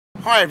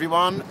Hi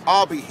everyone,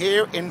 I'll be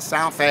here in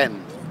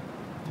Southend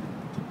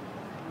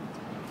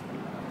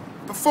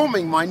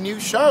performing my new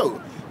show.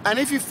 And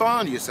if you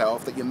find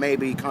yourself that you're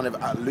maybe kind of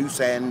at a loose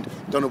end,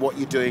 don't know what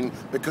you're doing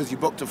because you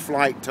booked a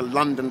flight to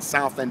London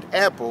Southend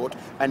Airport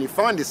and you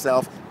find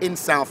yourself in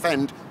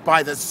Southend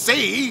by the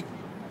sea,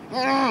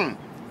 come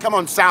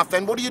on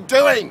Southend, what are you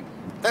doing?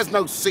 There's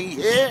no sea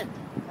here.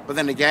 But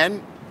then again,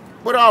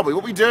 where are we?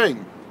 What are we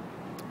doing?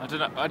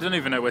 I don't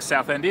even know where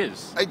Southend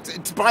is.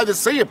 It's by the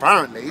sea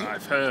apparently.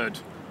 I've heard.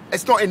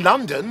 It's not in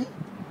London.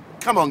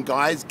 Come on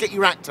guys, get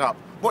your act up.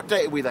 What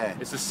date are we there?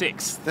 It's the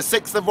 6th. The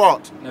 6th of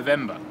what?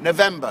 November.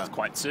 November.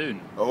 Quite soon.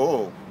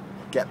 Oh,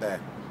 get there.